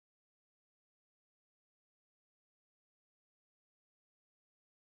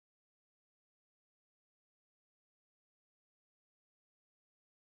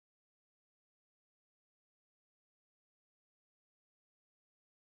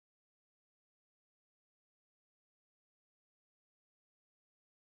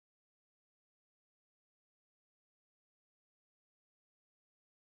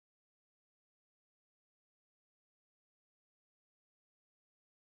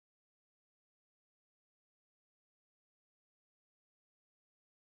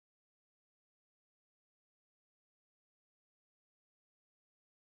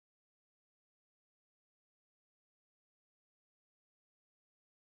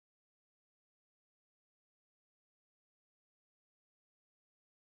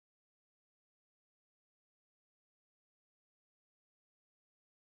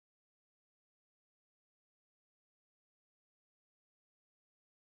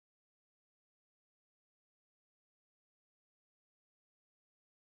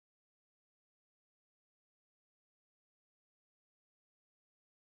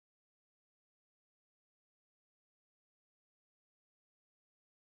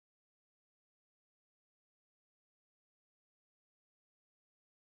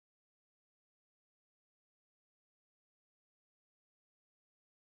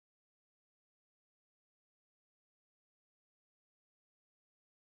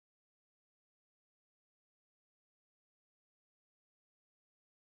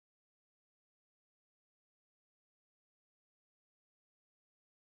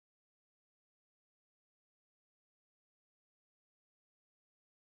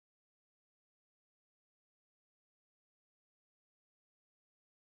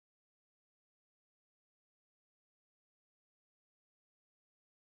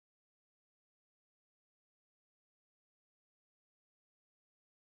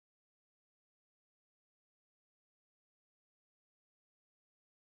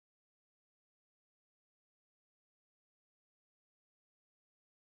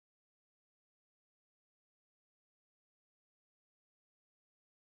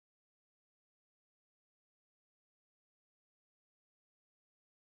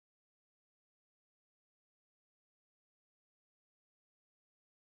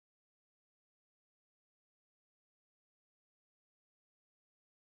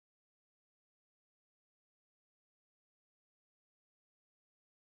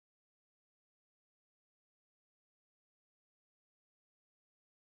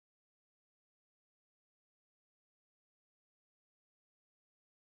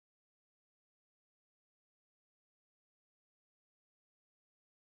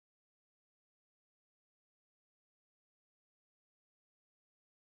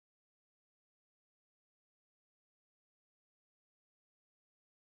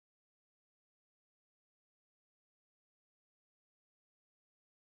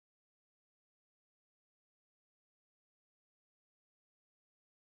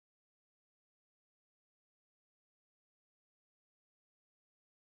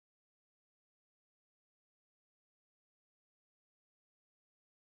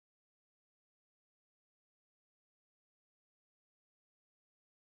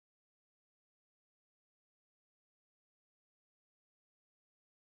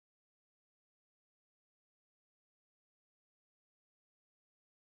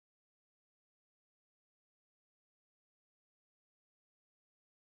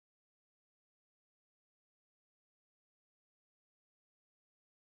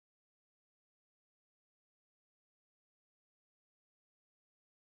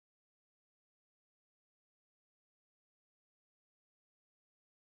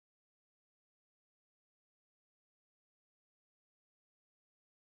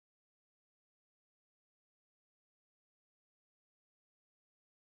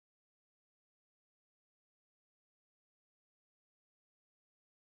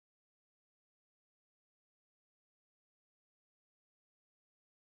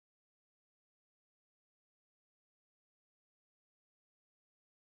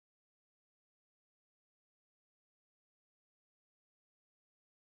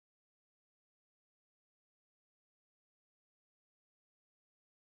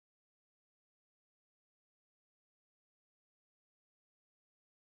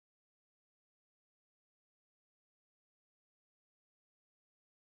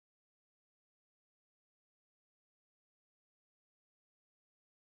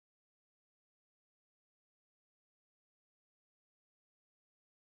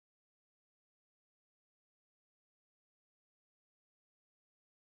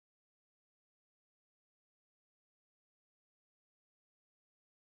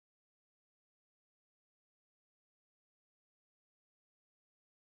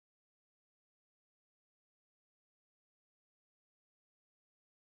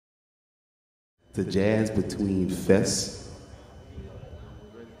to Jazz Between Fests.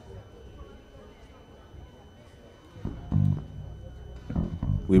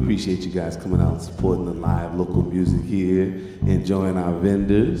 We appreciate you guys coming out, supporting the live local music here, enjoying our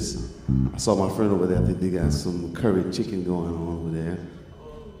vendors. I saw my friend over there, I think they got some curry chicken going on over there.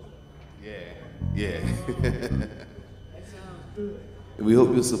 Yeah. That sounds good. We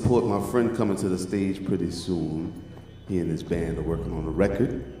hope you'll support my friend coming to the stage pretty soon. He and his band are working on a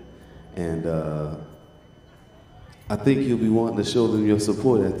record. And I think you'll be wanting to show them your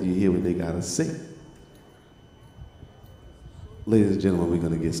support after you hear what they gotta say. Ladies and gentlemen, we're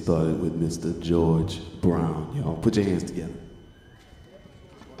gonna get started with Mr. George Brown. Y'all put your hands together.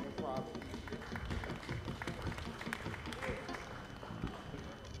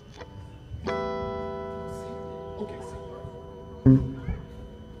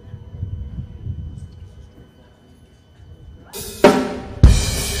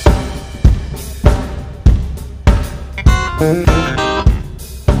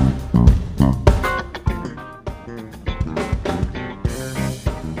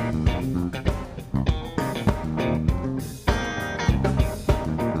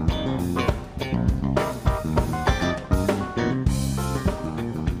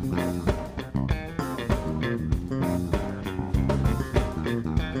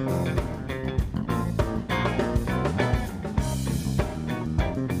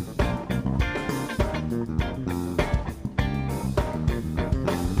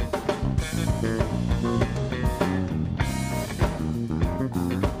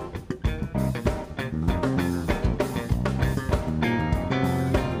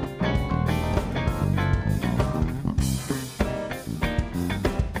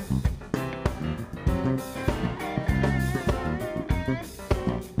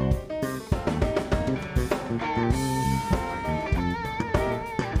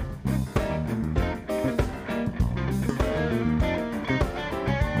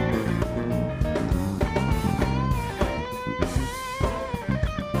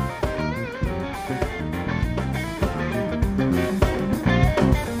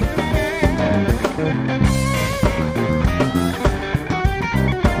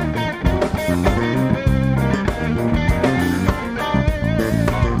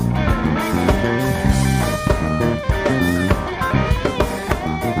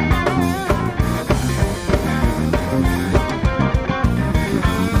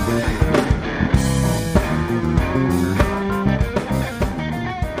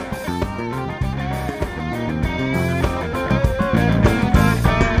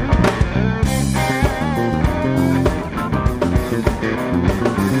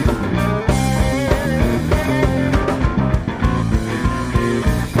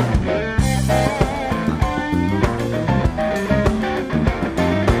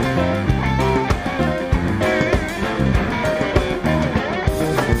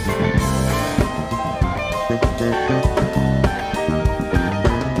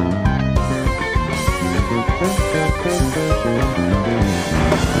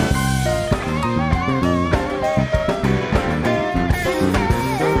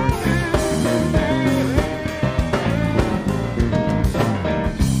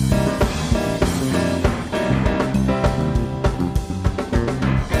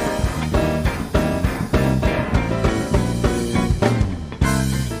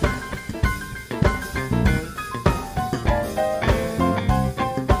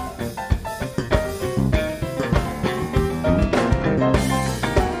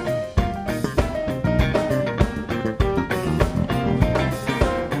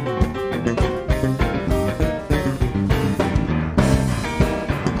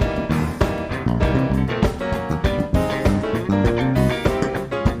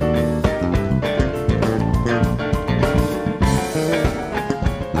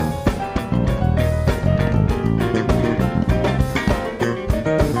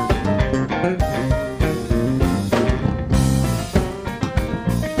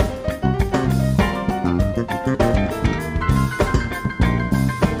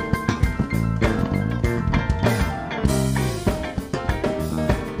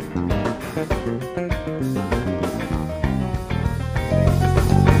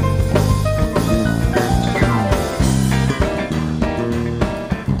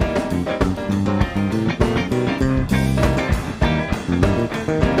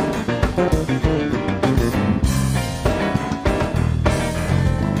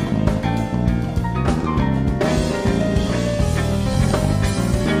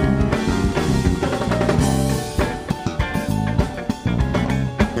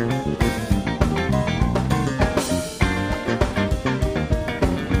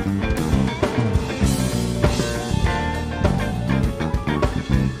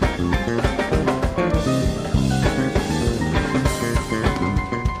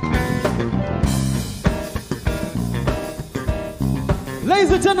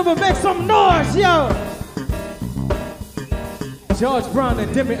 and gentlemen, make some noise, yo! George Brown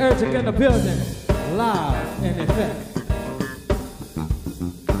and Demi Urgic in the building, live in effect.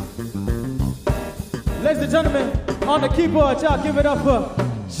 Ladies and gentlemen, on the keyboard, y'all give it up for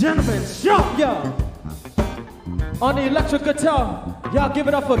Gentleman Sharp, yo! On the electric guitar, y'all give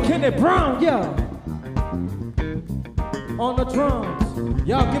it up for Kenny Brown, yo! On the drums,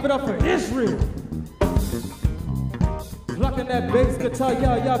 y'all give it up for Israel. Plucking that bass guitar,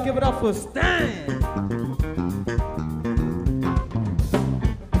 y'all give it up for Stan.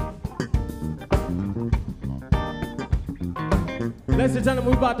 Ladies and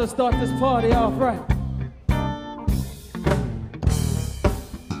gentlemen, we about to start this party off right.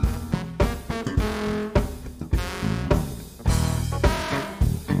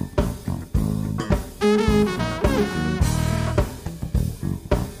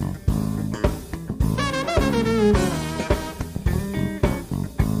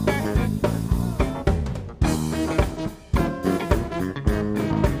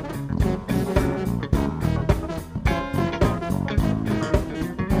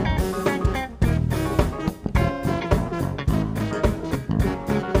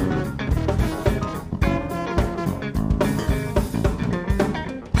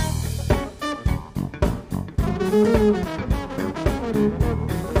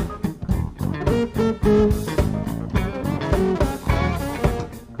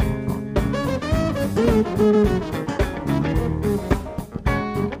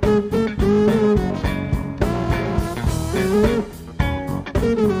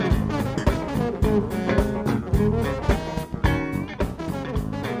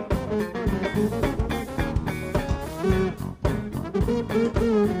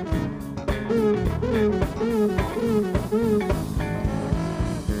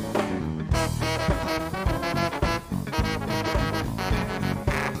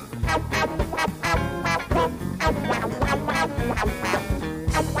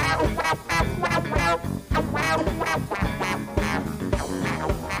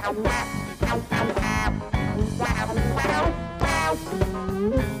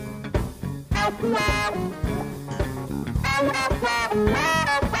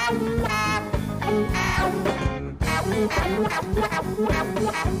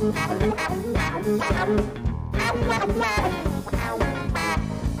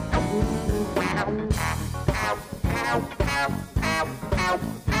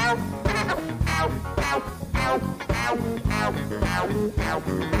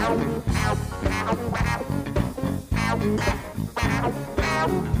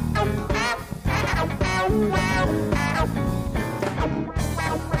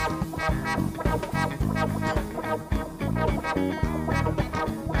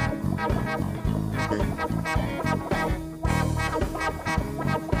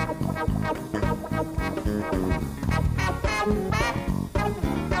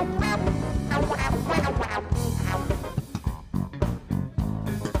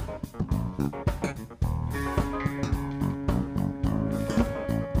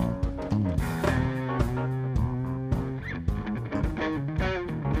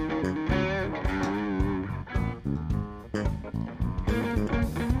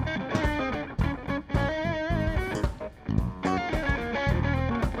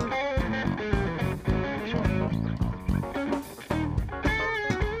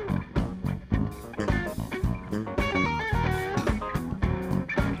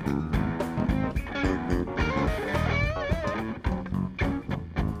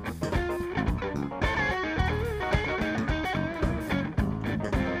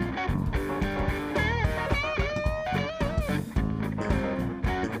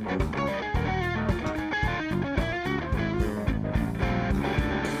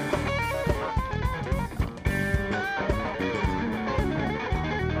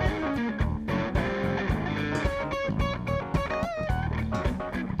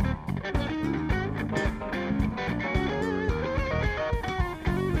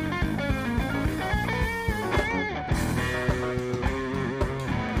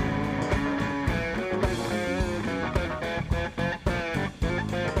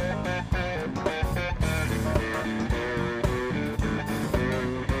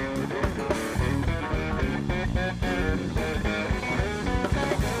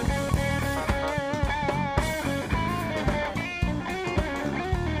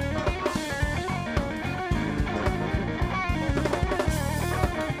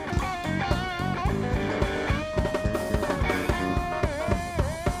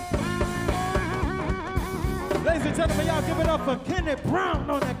 Gentlemen, y'all give it up for Kenny Brown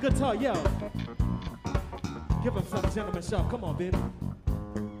on that guitar, yo. Give him some, Gentleman Sharp. Come on, baby.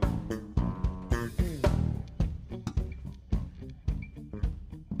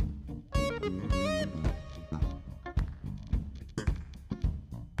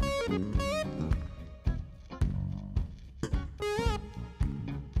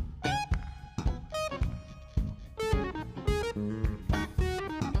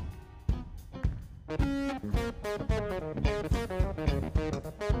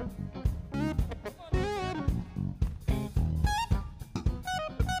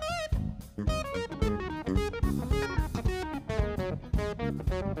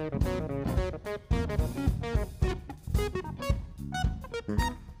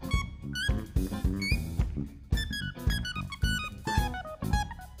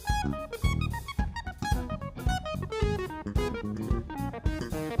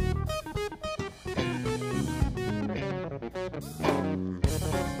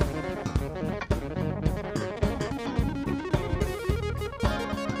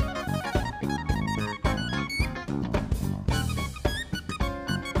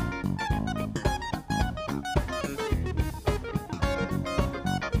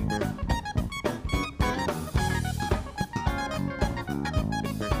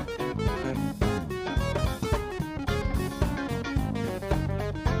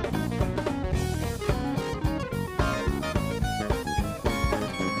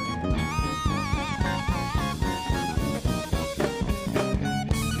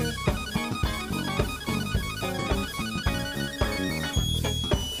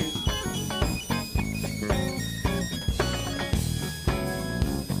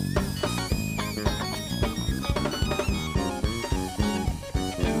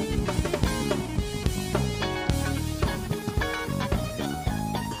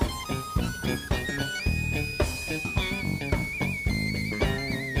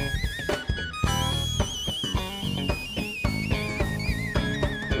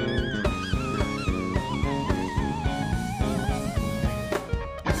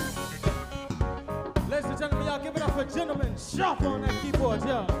 Gentlemen, sharp on that keyboard,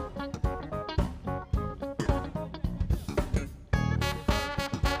 yeah.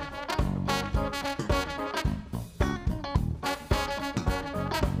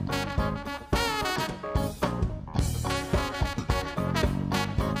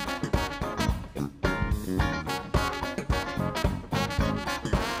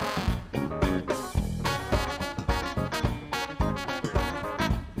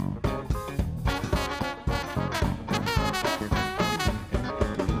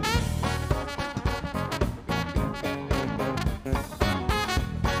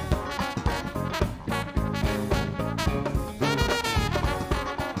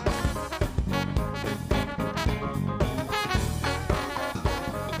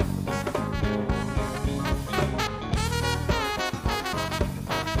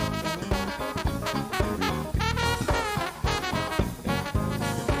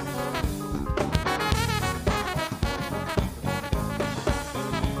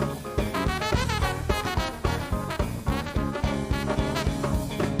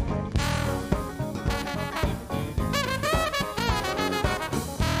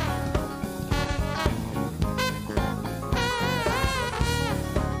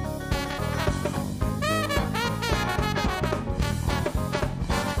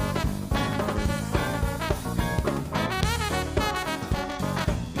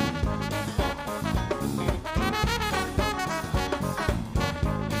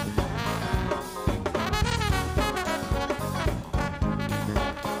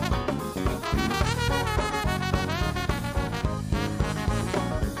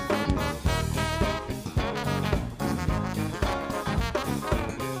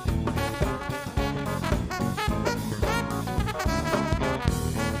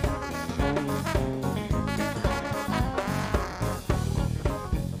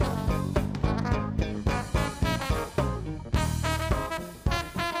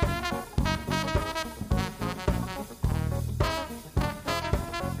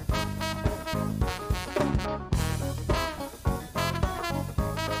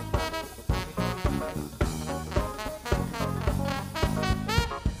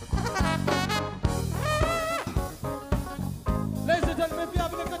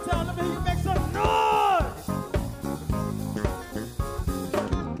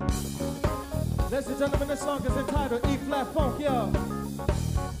 Ladies and gentlemen, this song is entitled E-flat Funk, yo.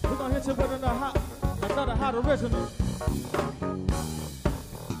 We're gonna hit you with another hot original.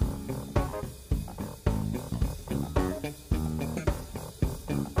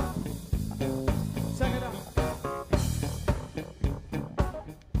 Check it out.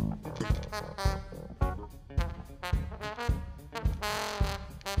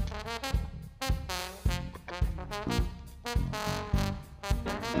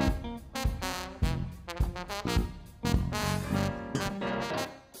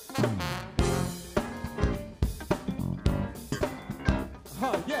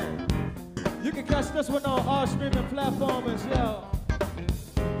 push this one on all streaming platforms, yo.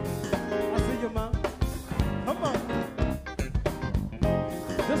 I see you, man. Come on.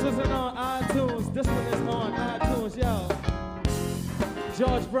 This isn't on iTunes. This one is on iTunes, yo.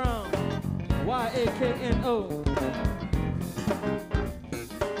 George Brown, Y-A-K-N-O.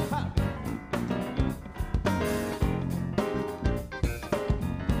 Ha.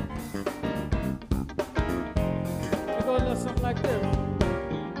 We go a little something like this.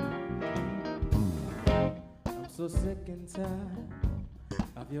 I'm so sick and tired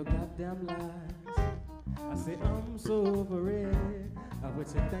of your goddamn lies. I say I'm so over it. I would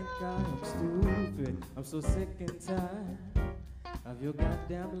you think I am stupid. I'm so sick and tired of your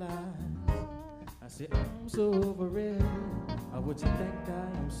goddamn lies. I say I'm so over it. I would you think I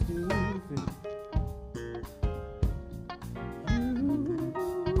am stupid.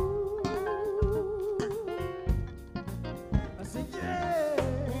 I say yeah.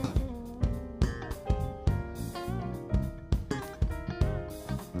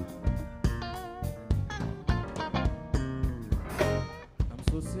 I'm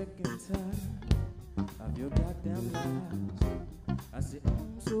so sick and tired of your goddamn lies. I say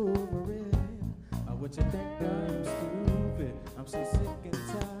I'm so over it. What you think I'm stupid? I'm so sick and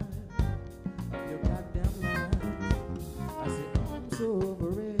tired of your goddamn lies. I say I'm so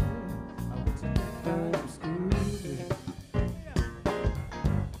over it. What you think I'm stupid?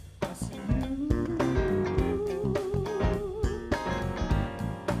 I see you.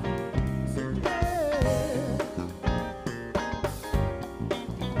 I say yeah.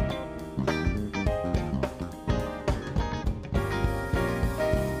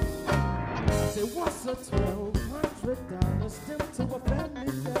 What's a $1,200 stem to a family?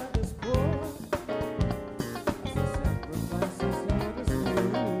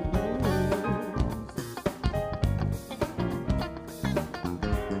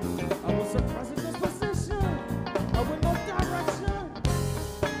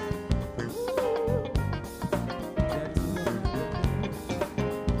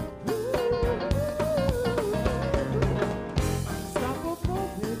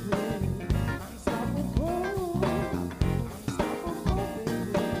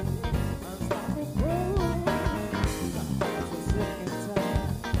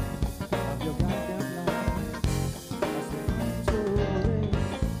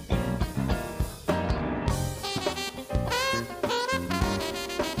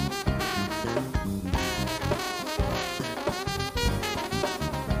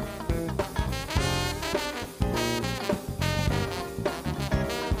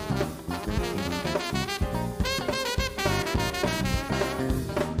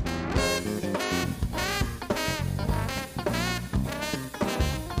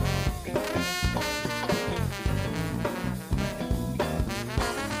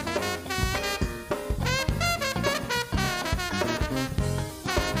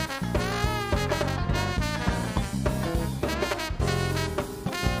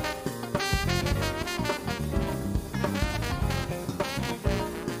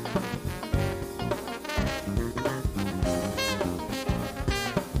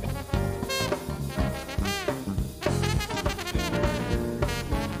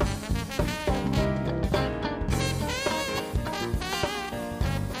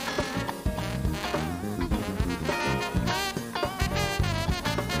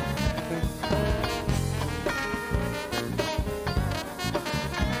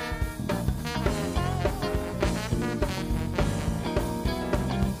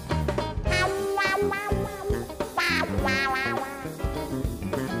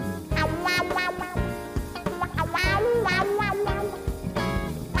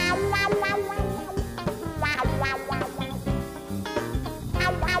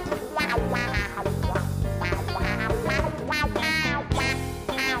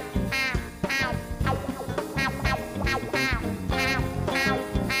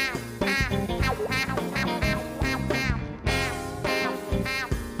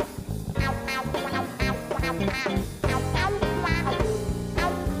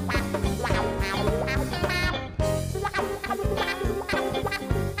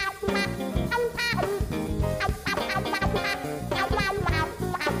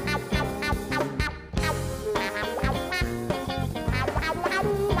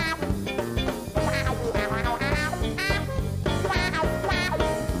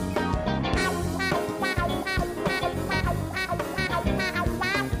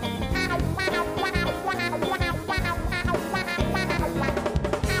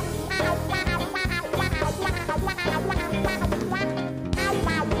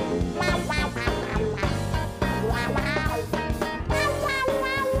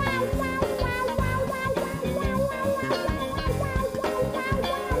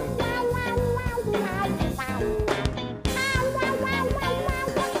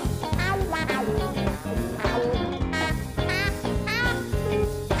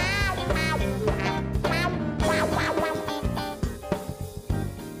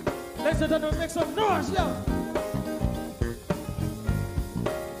 Ladies and gentlemen, make some noise, yo!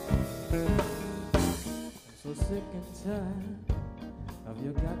 I'm so sick and tired of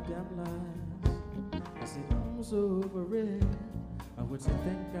your goddamn lies. I said I'm so over it. I would you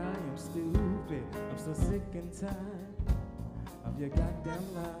think I am stupid. I'm so sick and tired of your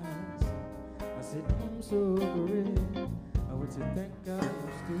goddamn lies. I said I'm so over it. I would you think I am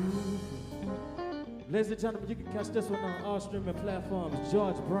stupid. Ladies and gentlemen, you can catch this one on all streaming platforms.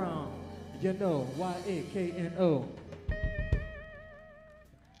 George Brown, you know, Y-A-K-N-O.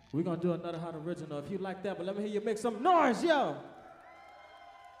 We're gonna do another hot original if you like that, but let me hear you make some noise, yo!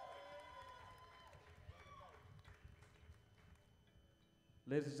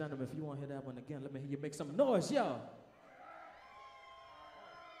 Ladies and gentlemen, if you want to hear that one again, let me hear you make some noise, yo!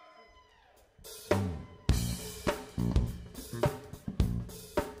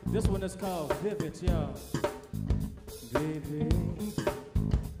 This one is called Vivid, yo. Baby,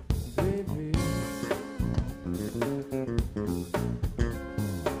 baby.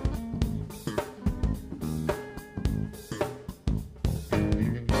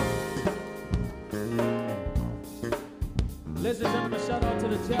 Ladies and gentlemen, shout out to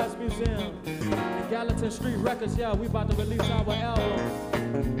the Jazz Museum and Gallatin Street Records. Yeah, we about to release our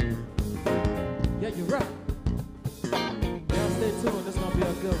album. Yeah, you're right. Y'all stay tuned, this gonna be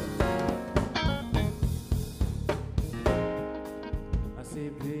a good one. I say,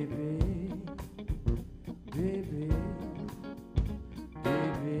 baby, baby,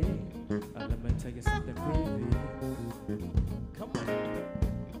 baby. Let me tell you something, baby. Come on.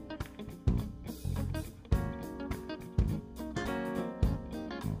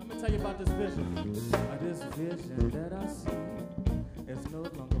 Tell you about this vision. This vision that I see is no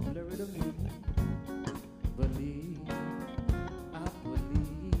longer blurry to me. Believe, I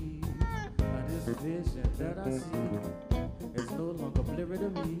believe. This vision that I see is no longer blurry to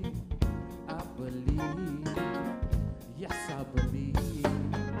me. I believe, yes I believe.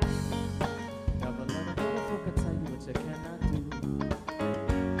 Never let a motherfucker tell you what you cannot do.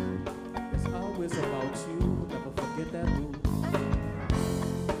 It's always about you, never forget that rule.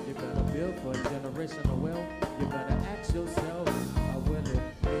 Build for generational wealth. You better ask yourself, how will it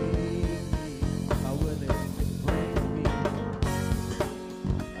make me? How will it bring me?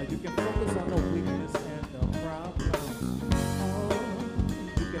 You can focus on the weakness and the problem.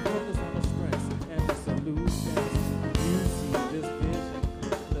 You can focus on the strengths and the solutions. You see this vision,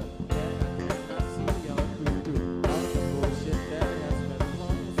 look, that I cannot see y'all through. All the bullshit that has been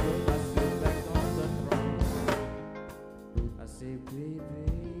wrong, so I sit back on the throne. I say, baby,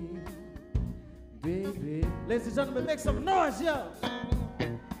 baby. Ladies and gentlemen, make some noise, yo!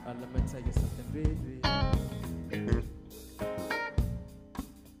 Let me tell you something, baby.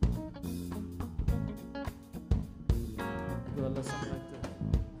 Go a little something like that.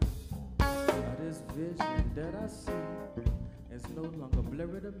 This vision that I see is no longer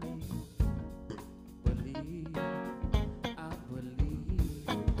blurry to me. Believe, I believe.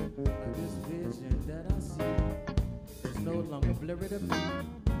 This vision that I see is no longer blurry to me.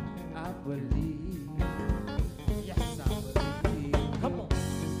 I believe, yes I believe. Come on.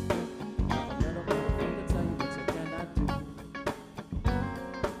 Never let a motherfucker tell you what you cannot do.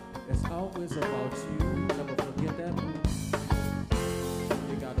 It's always about you, never forget that rule.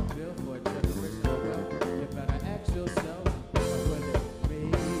 You gotta build for a generational wealth. You better ask yourself, how will it make me?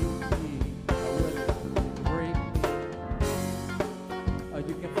 How will it break me?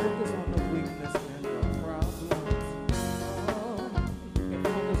 You can focus on the weakness and the problems.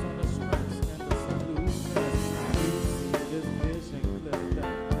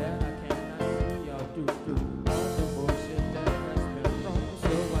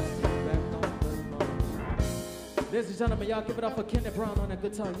 Ladies and gentlemen, y'all give it up for Kenny Brown on that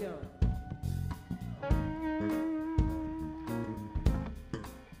guitar, yeah.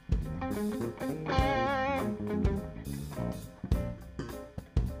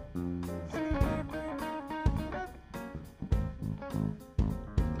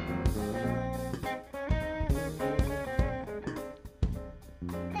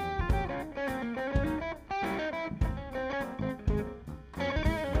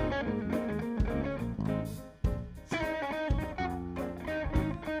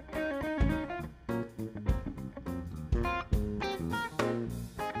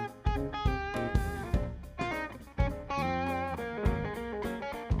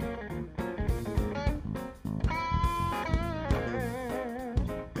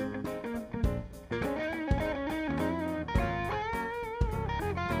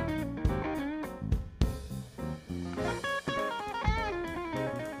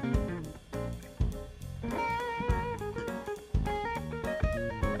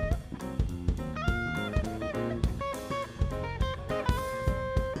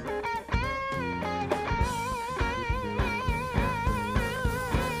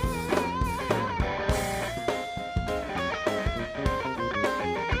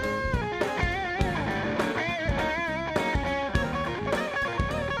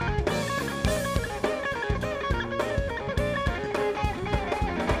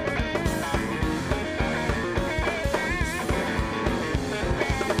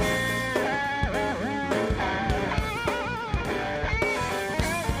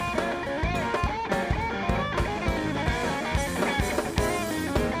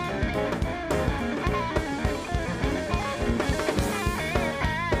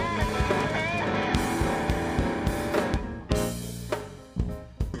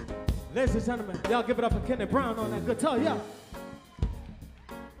 Ladies and gentlemen, y'all give it up for Kenny Brown on that guitar, yeah.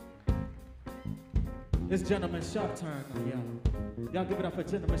 It's Gentleman Sharp turn, yeah. Y'all give it up for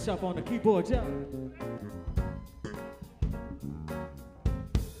Gentleman Sharp on the keyboard, yeah.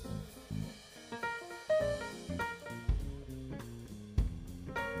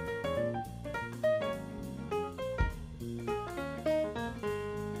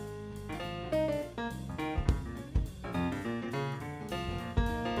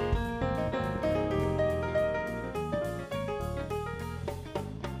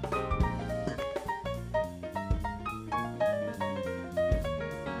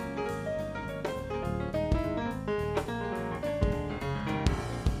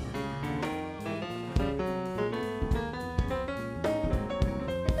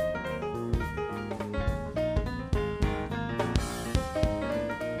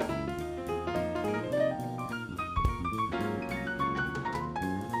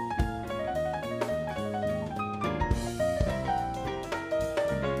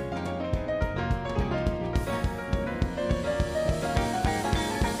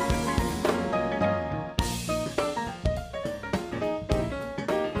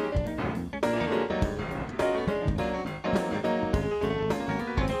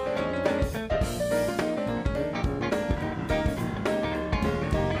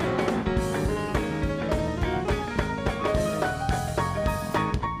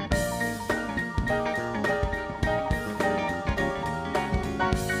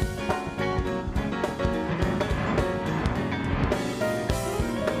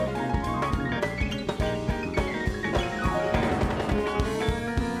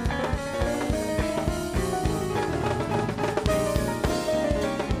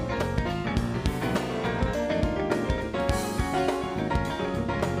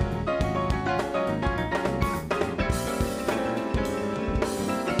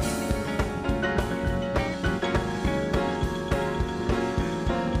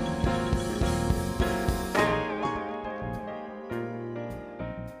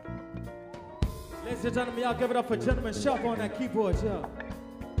 Ladies and gentlemen, y'all give it up for Gentleman Sharp on that keyboard, y'all.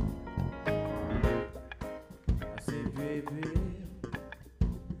 I say, baby,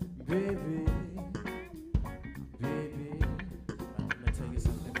 baby, baby. Let me tell you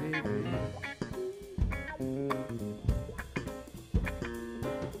something, baby.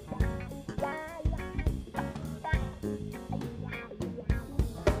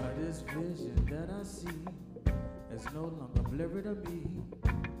 This vision that I see is no longer blurry to me.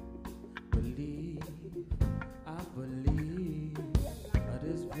 I believe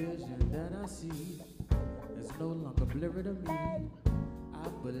this vision that I see is no longer blurry to me. I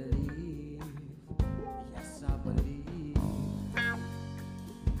believe, yes, I believe.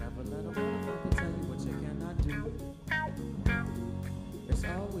 Never let a motherfucker tell you what you cannot do. It's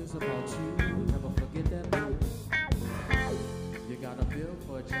always about you, never forget that rule. You gotta build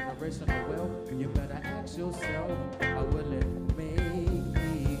for a generational wealth. You better ask yourself, how will it make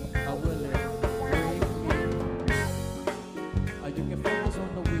me? How will it break me? You can focus on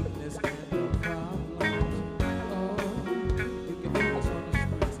the weakness and the problems. Oh, you can focus on the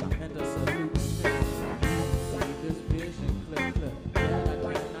strengths and the solutions. See this vision clear, clear. Yet I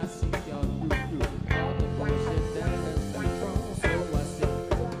cannot see y'all through. All the bullshit that has been wrong, so I say.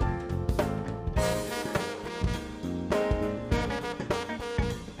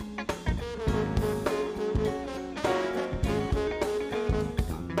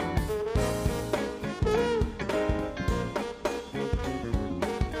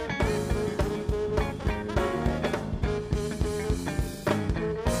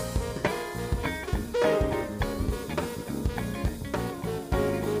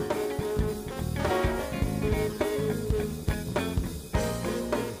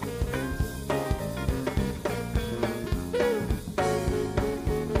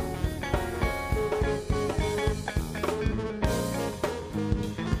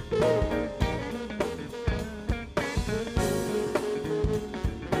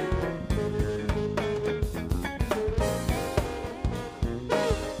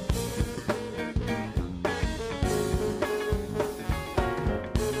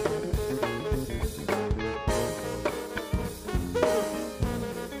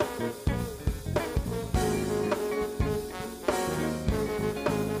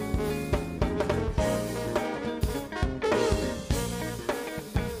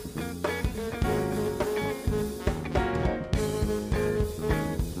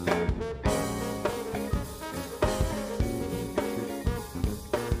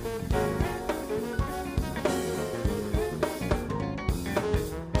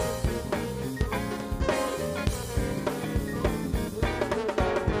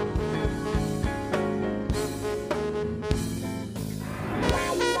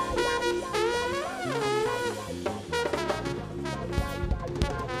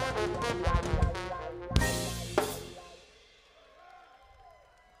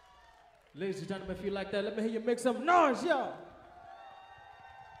 Ladies and gentlemen, if you like that, let me hear you make some noise, y'all.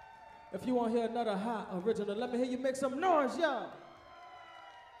 If you want to hear another hot original, let me hear you make some noise, y'all.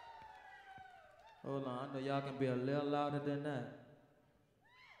 Hold on, I know y'all can be a little louder than that.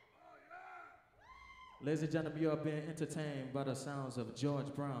 Ladies and gentlemen, you are being entertained by the sounds of George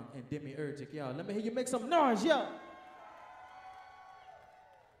Brown and Demi Urgic, y'all. Let me hear you make some noise, y'all.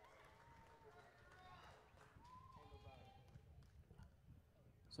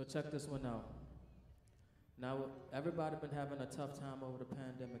 So check this one out. Now, everybody been having a tough time over the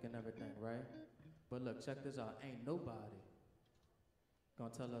pandemic and everything, right? But look, check this out. Ain't nobody gonna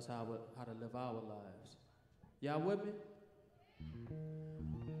tell us how to live our lives. Y'all with me?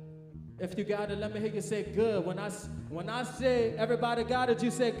 If you got it, let me hear you say good. When I say everybody got it, you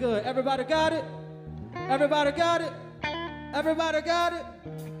say good. Everybody got it? Everybody got it? Everybody got it?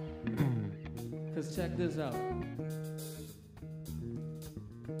 Cause check this out.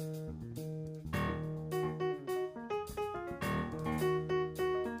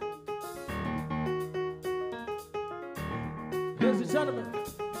 Ladies and gentlemen,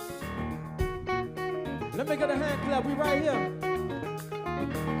 let me get a hand clap. We right here.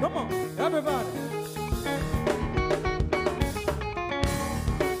 Come on, everybody.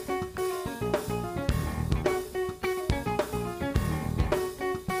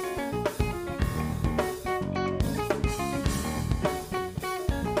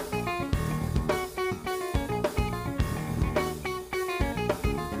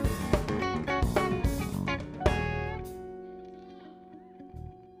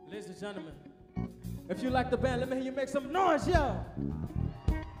 Ladies and gentlemen, if you like the band, let me hear you make some noise, y'all.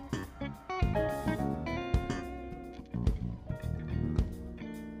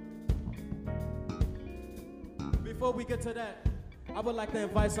 Before we get to that, I would like to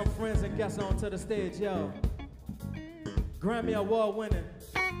invite some friends and guests onto the stage, yo. Grammy Award-winning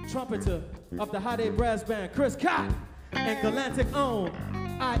trumpeter of the Hot 8 Brass Band, Chris Cott, and Gallatin own,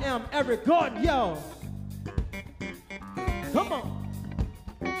 I am Eric Gordon, yo. Come on.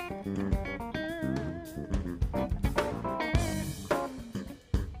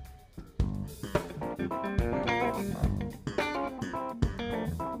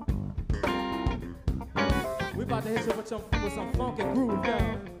 We about to hit you with some funky groove,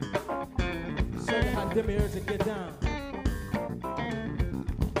 y'all. Show you how Demi Urgic get down.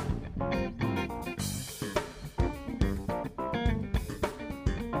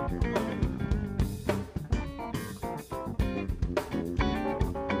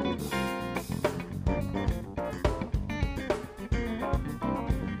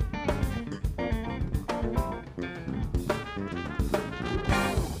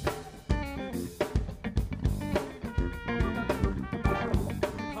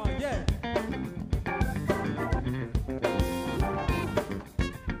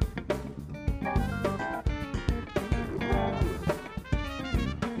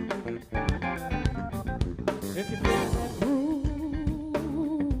 If you feel that groove,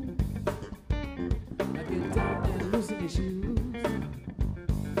 I get down and loosen your shoes.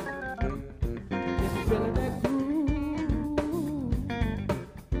 If you feel that groove,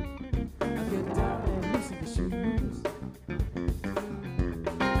 I get down and loosen your shoes.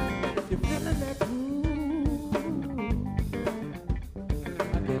 If you're feeling that groove,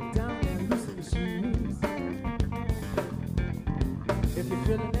 I get down and loosen your shoes. If you're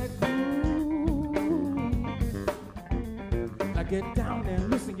feeling that groove, get down and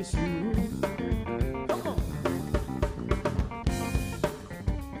loosen your shoes. Come on.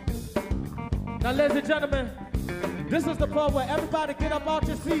 Now, ladies and gentlemen, this is the part where everybody get up out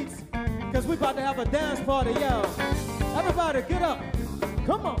your seats, because we about to have a dance party, y'all. Everybody get up.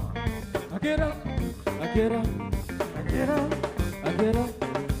 Come on. I get up. I get up. I get up. I get up.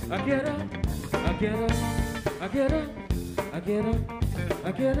 I get up. I get up. I get up. I get up.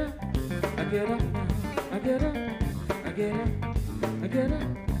 I get up. I get up. I get up. I get up. I get up,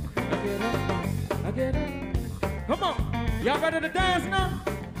 I get up, I get up. Come on, y'all ready to dance now?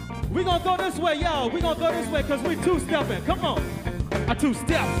 We gonna go this way, y'all. We gonna go this way because we two-stepping. Come on. A two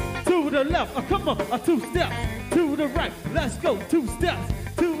steps to the left. Come on, a two steps to the right. Let's go, two steps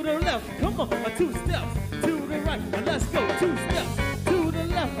to the left. Come on, a two steps to the right. And let's go, two steps to the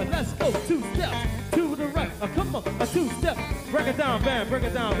left. And let's go, two steps to the right. Come on, a two step. Break it down, band. Break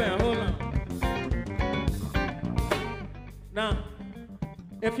it down, band. Hold on. Now,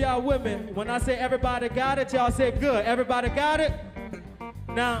 if y'all with me, when I say everybody got it, y'all say good. Everybody got it?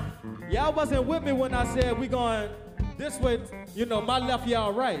 Now, y'all wasn't with me when I said we going this way, you know, my left,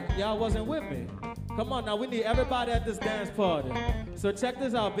 y'all right. Y'all wasn't with me. Come on now, we need everybody at this dance party. So check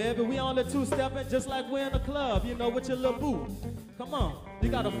this out, baby. We only two-stepping just like we're in a club, you know, with your little boo. Come on. You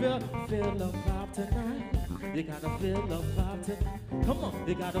gotta feel the vibe tonight. You gotta feel the vibe tonight. Come on,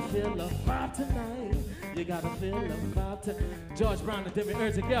 you gotta feel the vibe tonight. You gotta feel the vibe tonight. George Brown and Demi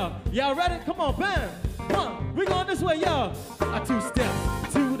Urgent, y'all ready? Come on, bam. We going this way, y'all. A 2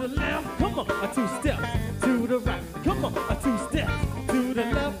 steps to the left. Come on, a 2 steps to the right. Come on, a 2 steps to the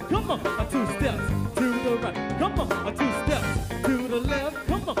left. Come on, a 2 steps to the right. Come on, a 2 steps to the left.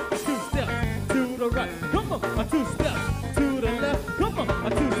 Come on, a 2 steps to the right. Come on, a 2 steps to the left. Come on, a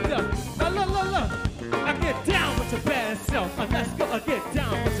 2 steps. Now look. I get down with your bad self. Let's go. I get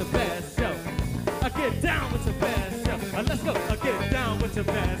down with your bad self. I get down with your bad self. Let's go. I get down with your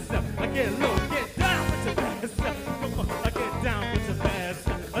bad self. I get low. Get down with your bad self. Come on. I get down with your bad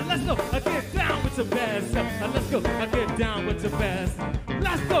self. Let's go. I get down with your bad self. Let's go. I get down with your bad self.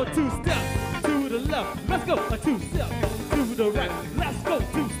 Let's go. 2 steps to the left. Let's go. A 2 steps to the right. Let's go.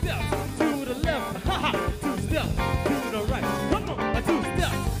 2 steps to the left. Ha ha. 2 steps to the right. Come on. A 2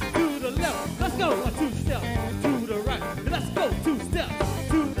 steps to the left. Let's go. A 2 steps to the right. Let's go. 2 steps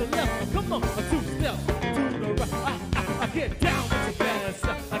to the left. Come on. A 2 steps to the right. I get down with your bad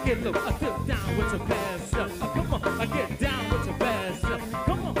self. I get low. I get down with your bad self. Come on. I get down with your bad self.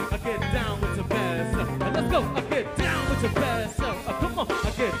 Come on. I get down with your bad self. Let's go. I get down with your bad self. Come on.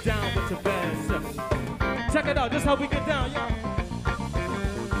 I get down with your bad self. Check it out. This is how we get down, y'all.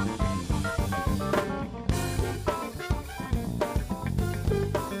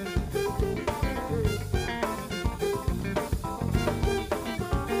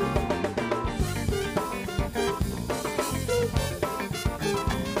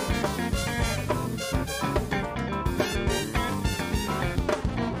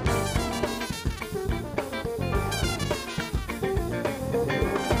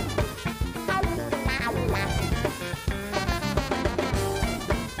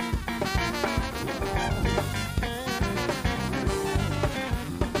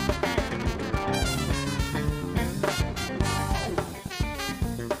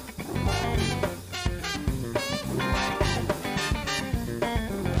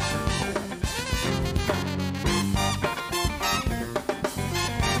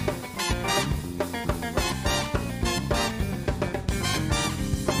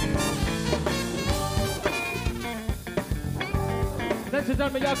 Ladies and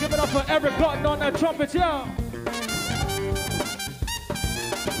gentlemen, y'all give it up for Eric Garten on that trumpet, y'all.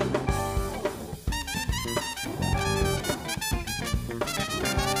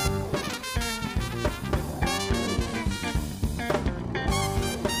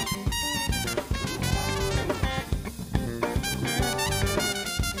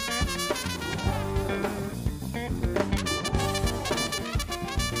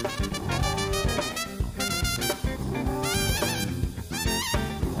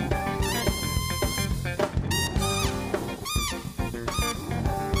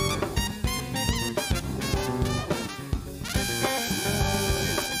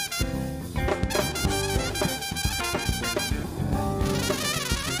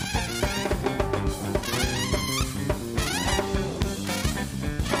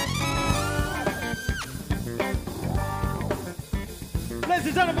 Ladies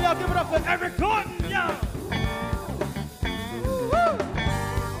and gentlemen, y'all give it up for Eric Garten, y'all.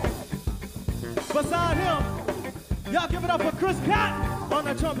 Beside him, y'all give it up for Chris Cotton on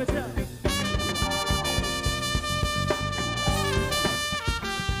the trumpet, y'all.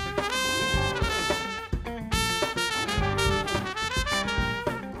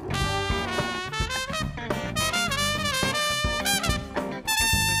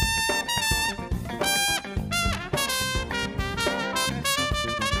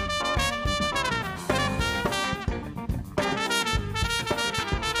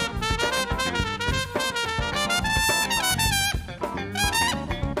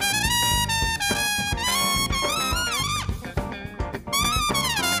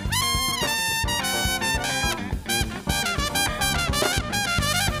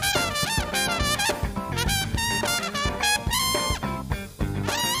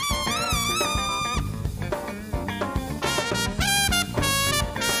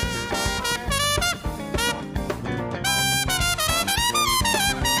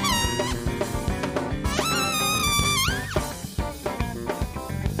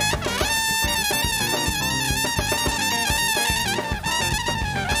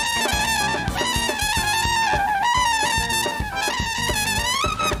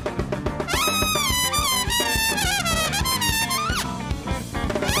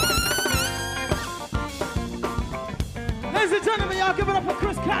 Ladies and gentlemen, y'all give it up for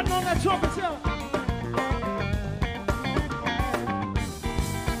Chris Cotton on that trumpet, y'all.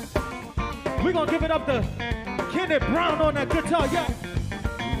 We're gonna give it up to Kenny Brown on that guitar, y'all.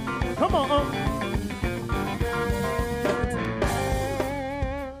 Come on,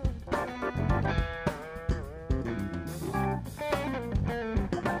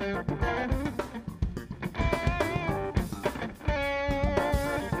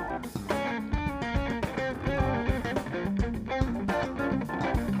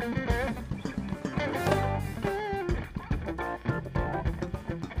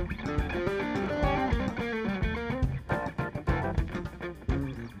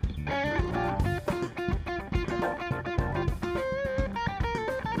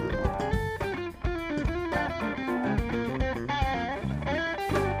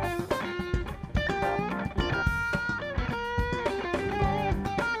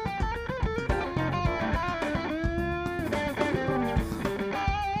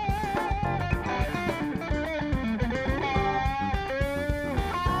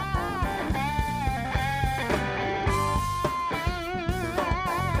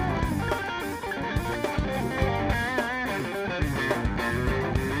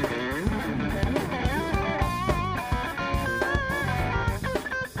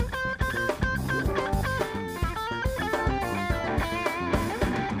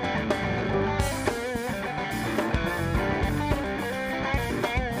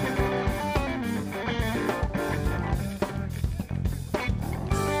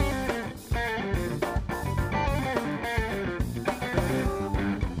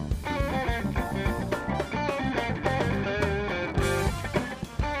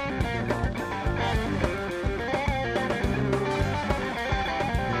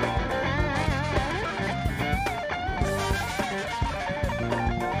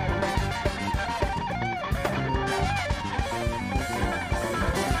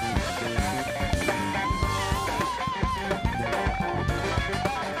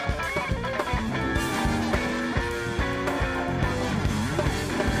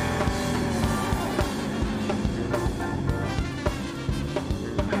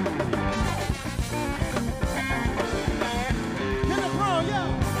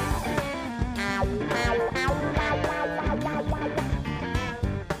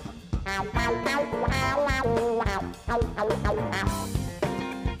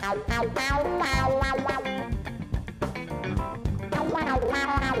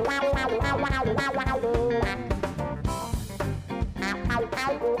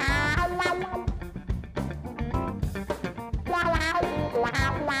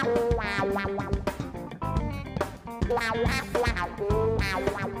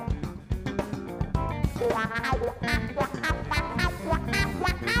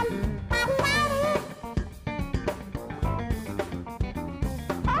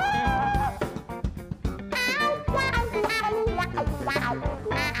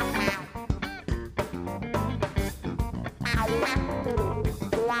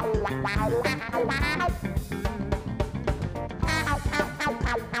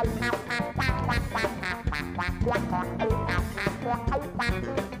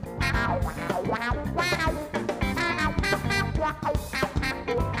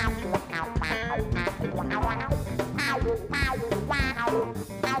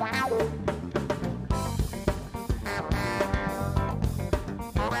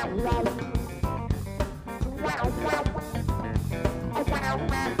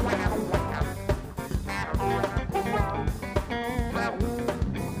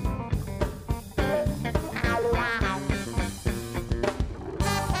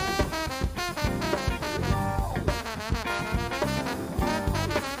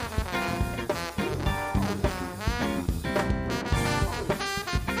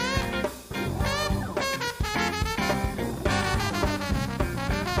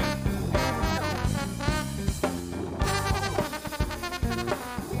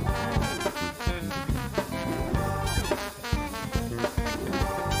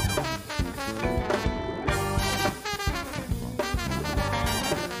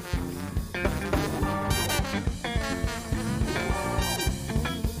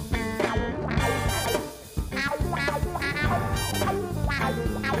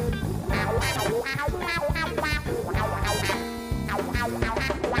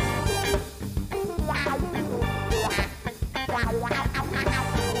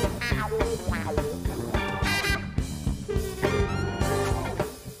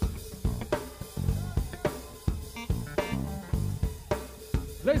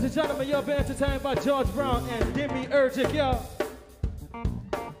 ladies and gentlemen, you'll be entertained by George Brown and Demi Urgic, y'all.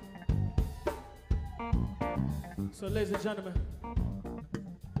 So, ladies and gentlemen,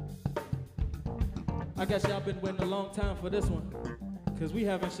 I guess y'all been waiting a long time for this one, because we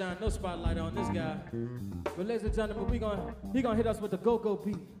haven't shined no spotlight on this guy. But ladies and gentlemen, he gonna hit us with the go-go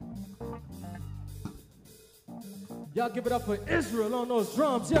beat. Y'all give it up for Israel on those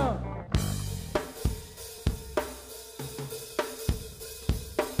drums, y'all.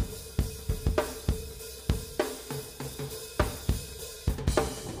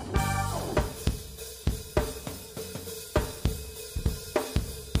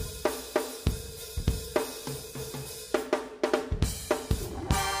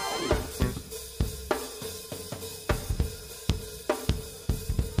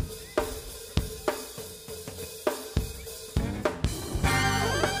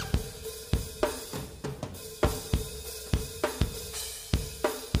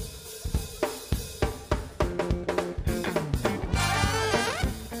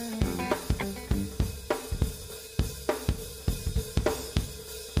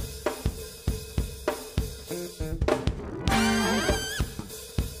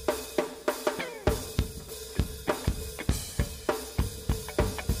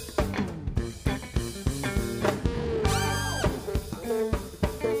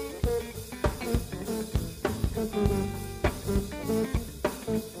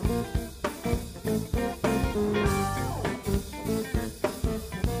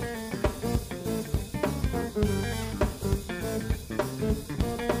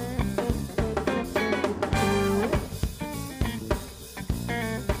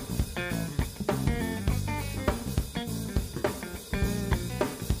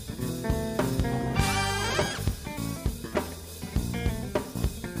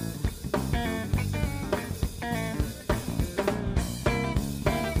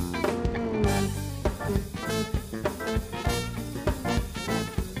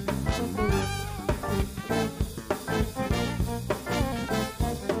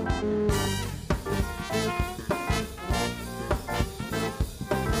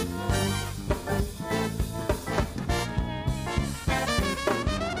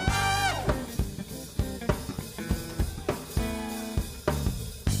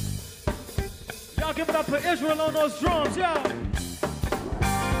 Give it up for Israel on those drums, yeah.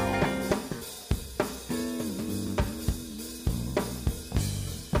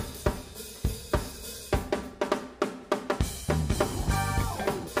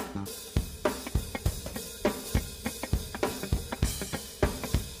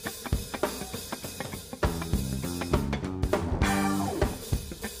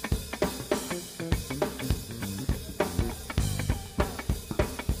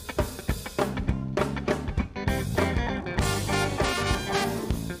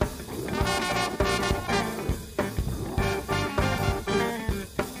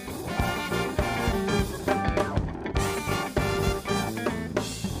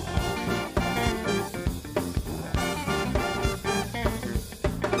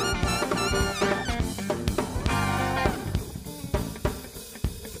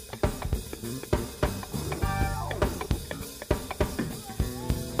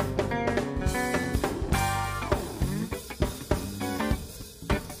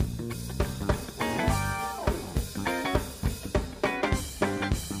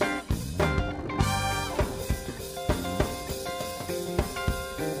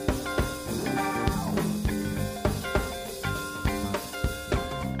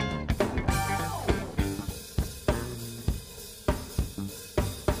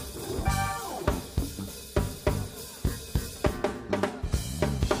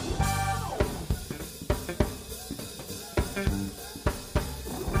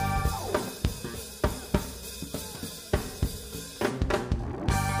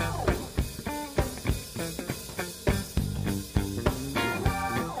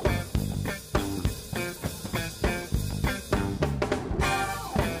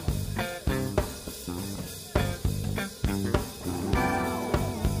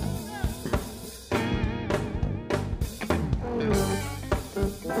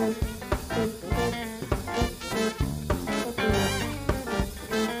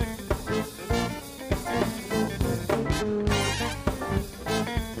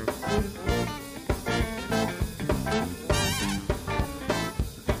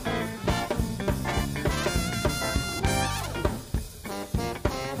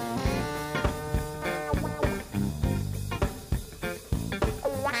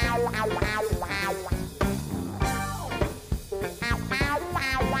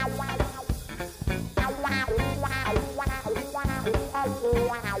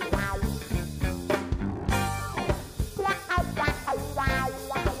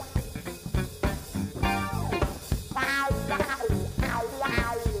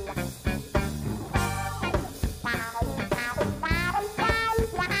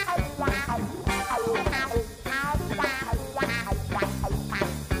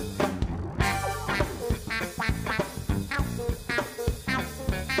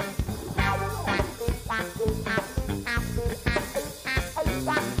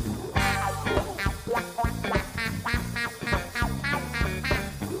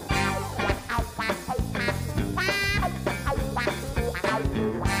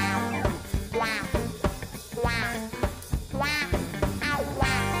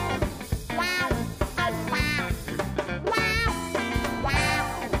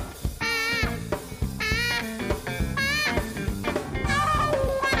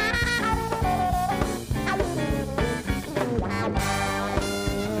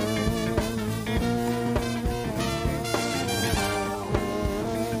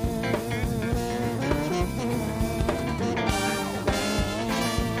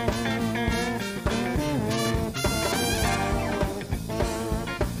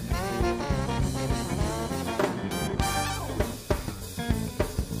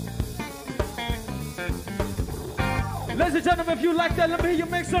 Ladies and gentlemen, if you like that, let me hear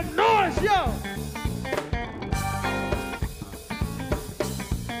you make some noise, yo.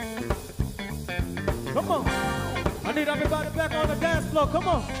 Come on. I need everybody back on the dance floor. Come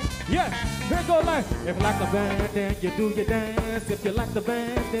on. Yeah. Here go like, if you like the band, then you do your dance. If you like the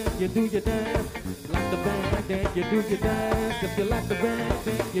band, then you do your dance. Like the band, then you do your dance. If you like the band,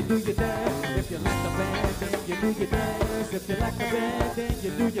 then you do your dance. If you like the band, then you do your dance. If you like the band, then you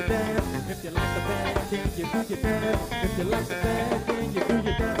do your dance. If you like the band, then you do your dance. If you like the band, then you do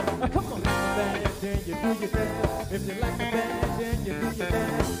your dance. Come on, like the band, then you do your dance. If you like the band, then you do your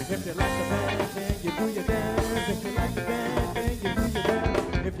dance. If you like the band, then you do your dance. If you like the band, then you do your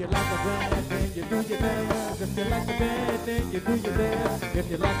dance. If you like the band, then you do your dance. If you like the band, then you do your dance. If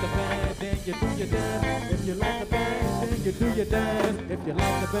you like the band, then you do your dance. If you like the band, then you do your dance. If you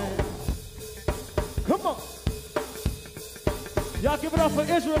like the band. Come on. Y'all give it up for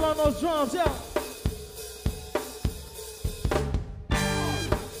Israel on those drums, y'all.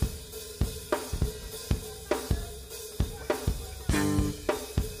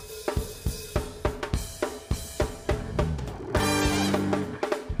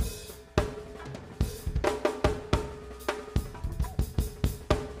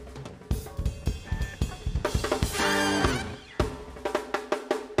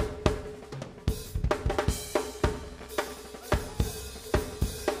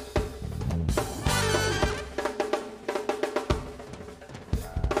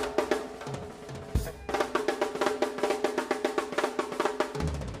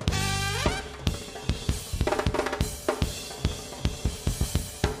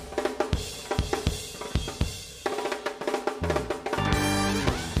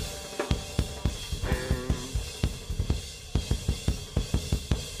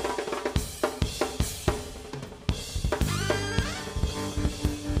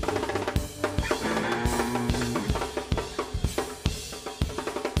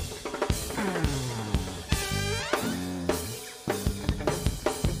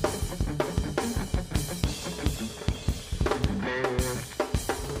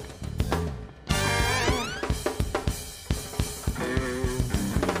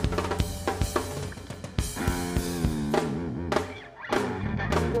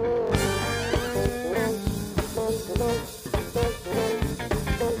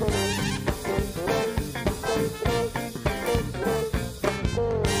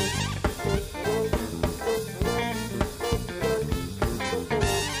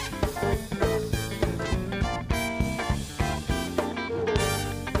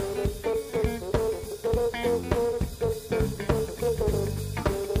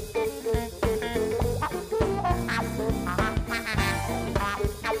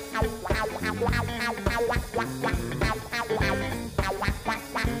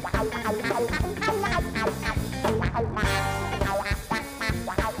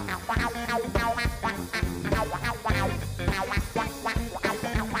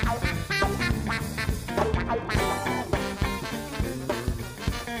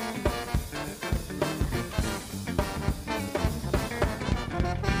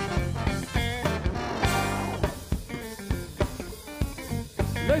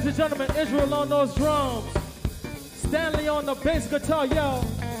 Ladies and gentlemen, Israel on those drums. Stanley on the bass guitar, yo.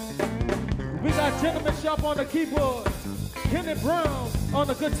 We got Gentleman Shop on the keyboard. Kenny Brown on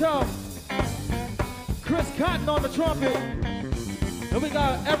the guitar. Chris Cotton on the trumpet. And we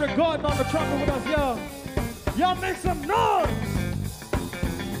got Eric Gordon on the trumpet with us, yo. Y'all make some noise!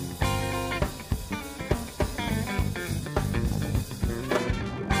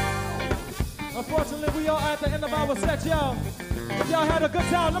 Unfortunately, we are at the end of our set, y'all. If y'all had a good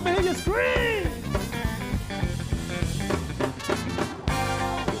time, let me hear you scream!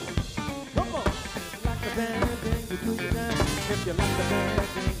 Come on! Like the band, then you do your dance. If you like the band,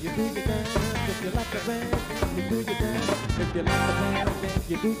 then you do your dance. If you like the band, then you do your dance. If you like the band, then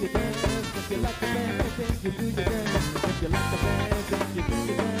you do your dance. If you like the band, then you do your dance. If you like the band, then you do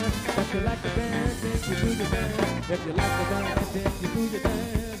your dance. If you like the band, then you do your dance. If you like the band, then you do your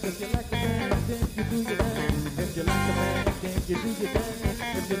dance. If you like the band, then you do your dance. If you like the band, then you do your dance.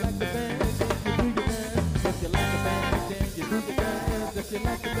 If you like the band, then you do your dance. If you like the band, then you do your dance. If you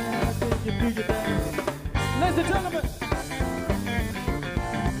like the band, then you do your dance. Ladies and gentlemen,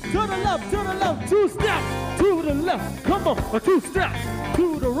 to the left, 2 steps, to the left, come on, 2 steps,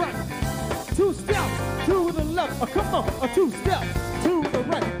 to the right, 2 steps, to the left, come on, 2 steps, to the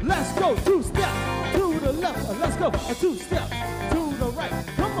right, let's go, 2 steps, to the left, let's go, 2 steps, to the right,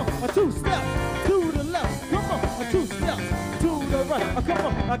 come on, 2 steps, to the left, come on, 2 steps, to the right, come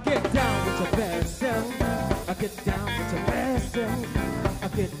on, I get down with your bad self, I get down with your bad self, I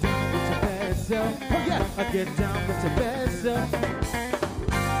get down with your bad self, oh yeah, I get down with your best self.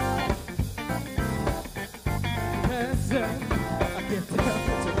 Best self. I get down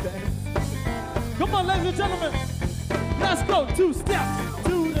with your best. Come on, ladies and gentlemen. Let's go. 2 steps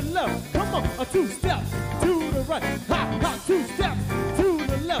to the left. Come on, 2 steps to the right. Hop, hop, 2 steps to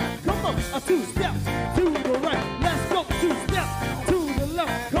the left. Come on, 2 steps to the right. Let's go. 2 steps to the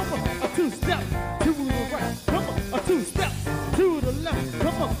left. Come on, 2 steps to the right. Come on, 2 steps to the left.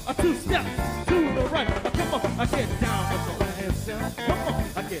 Come on, 2 steps to the right. Come on, I get down with your bad self. Come on,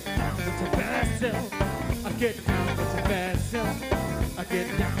 I get down with your bad self. I get down with your bad self. I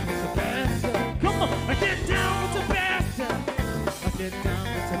get down with your bad self. Come on, I get down with your bad self. I get down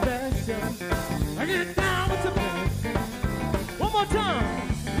with your bad self. I get down with your bad self. One more time.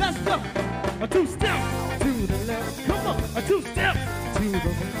 Let's go. 2 steps to the left. Come on. 2 steps to the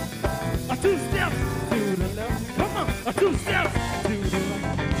right. 2 steps to the left. Come on. 2 steps to the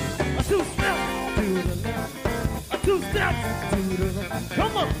right. 2 steps to the left. 2 steps to the right.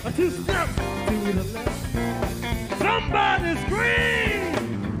 Come on. 2 steps to the left. Somebody scream!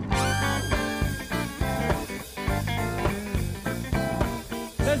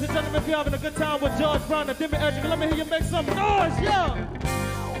 Ladies and gentlemen, if you're having a good time with George Brown and Demi Edgerton, let me hear you make some noise, yeah!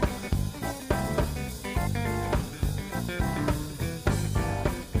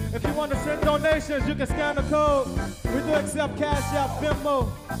 If you want to send donations, you can scan the code. We do accept Cash App, Venmo,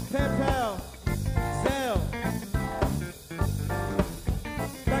 PayPal, Zelle.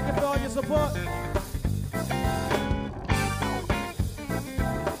 Thank you for all your support.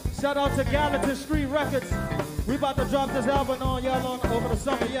 Shout out to Gallatin Street Records. We about to drop this album on y'all over the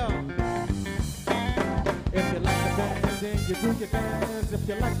summer, y'all. If you like the band, then you do your dance. If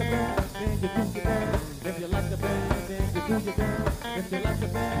you like the band, then you do your dance. If you like the band, then you do your dance. If you like the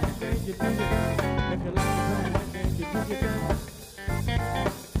band, then you do your dance. If you like the band, then you do your dance.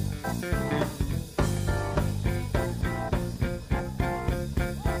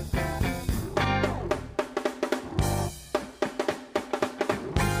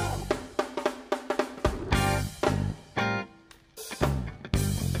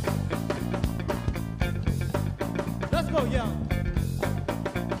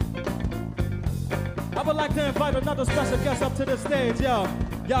 I would like to invite another special guest up to the stage, yo.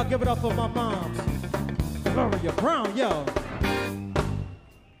 Y'all give it up for my moms. Gloria Brown, yo.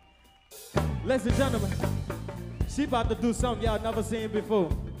 Ladies and gentlemen, she about to do something y'all never seen before.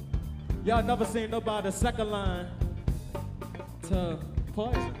 Y'all never seen nobody second line to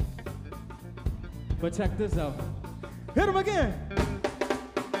Poison. But check this out. Hit him again.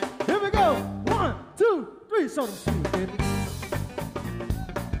 Here we go. 1, 2, 3. Show them shoes, baby.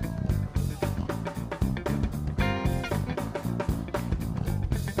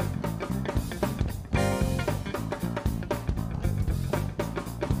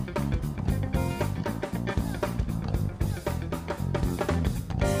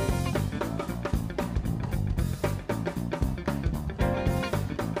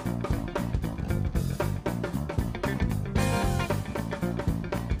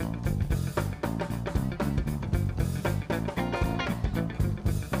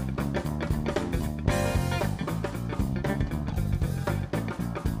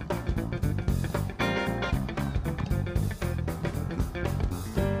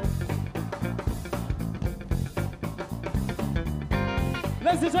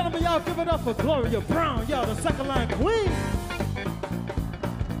 Ladies and gentlemen, y'all give it up for Gloria Brown, y'all, the second line queen.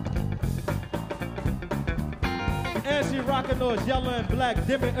 And she rocking those yellow and black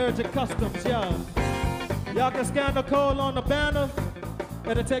Demi-Urgent customs, y'all. Y'all can scan the code on the banner.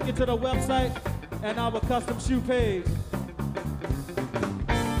 It'll take you to the website and our custom shoe page.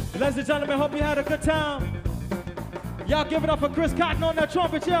 Ladies and gentlemen, hope you had a good time. Y'all give it up for Chris Cotton on that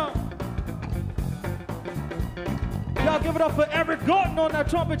trumpet, y'all. Y'all give it up for Eric Gordon on that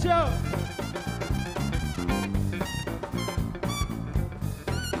trumpet, y'all.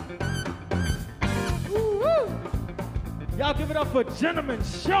 Y'all give it up for Gentleman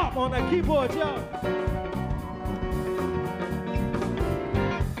Sharp on that keyboard, y'all.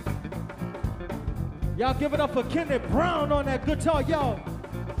 Y'all give it up for Kenny Brown on that guitar, y'all.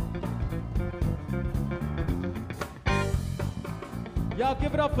 Y'all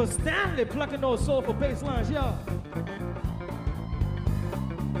give it up for Stanley plucking those soulful bass lines, y'all.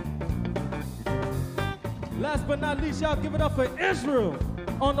 Last but not least, y'all give it up for Israel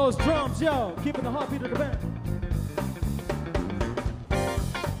on those drums, y'all. Keeping the heartbeat of the band.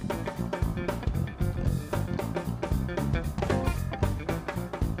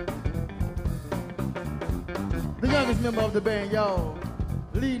 The youngest member of the band, y'all,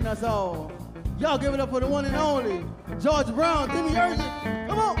 leading us all. Y'all give it up for the one and only George Brown, Demi Edgerton.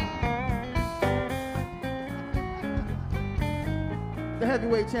 Come on. the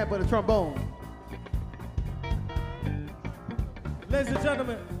heavyweight champ of the trombone. Ladies and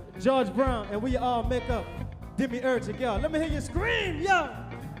gentlemen, George Brown, and we all make up Demi Urgent, y'all. Let me hear you scream, yo!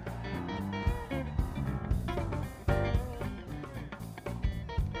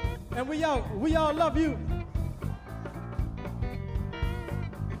 And we all love you.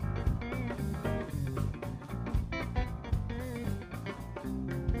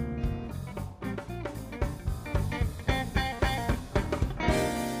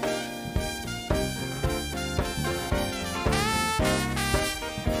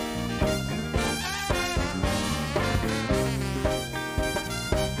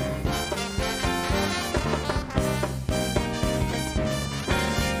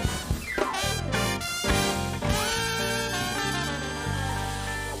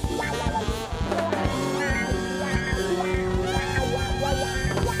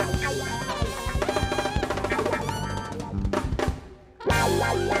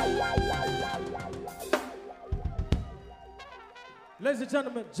 Ladies and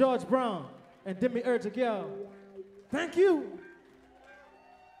gentlemen, George Brown and Demi Urgent, y'all. Thank you.